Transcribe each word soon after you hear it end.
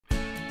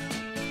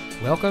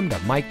Welcome to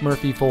Mike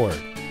Murphy Ford,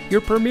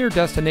 your premier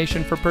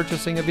destination for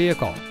purchasing a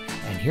vehicle.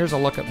 And here's a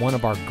look at one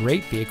of our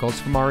great vehicles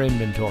from our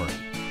inventory,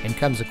 and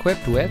comes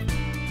equipped with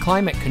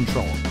climate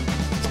control,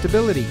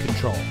 stability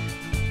control,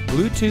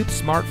 Bluetooth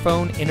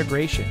smartphone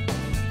integration,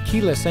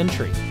 keyless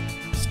entry,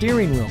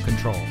 steering wheel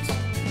controls,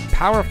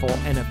 powerful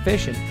and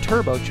efficient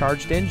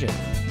turbocharged engine,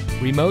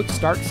 remote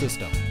start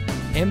system,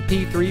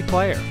 MP3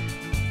 player,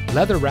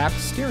 leather-wrapped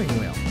steering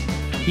wheel,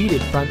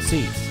 heated front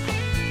seats,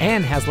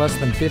 and has less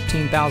than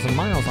 15,000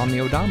 miles on the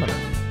odometer.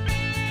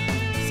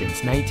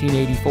 Since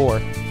 1984,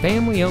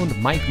 family-owned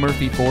Mike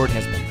Murphy Ford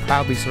has been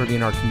proudly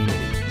serving our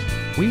community.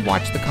 We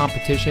watch the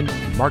competition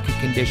and market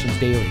conditions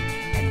daily,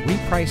 and we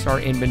price our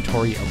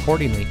inventory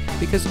accordingly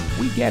because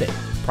we get it.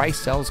 Price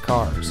sells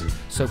cars.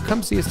 So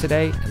come see us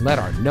today and let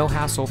our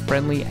no-hassle,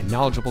 friendly, and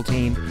knowledgeable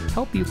team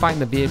help you find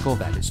the vehicle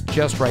that is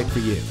just right for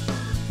you.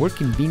 We're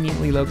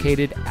conveniently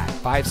located at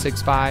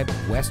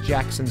 565 West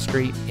Jackson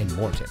Street in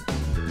Morton.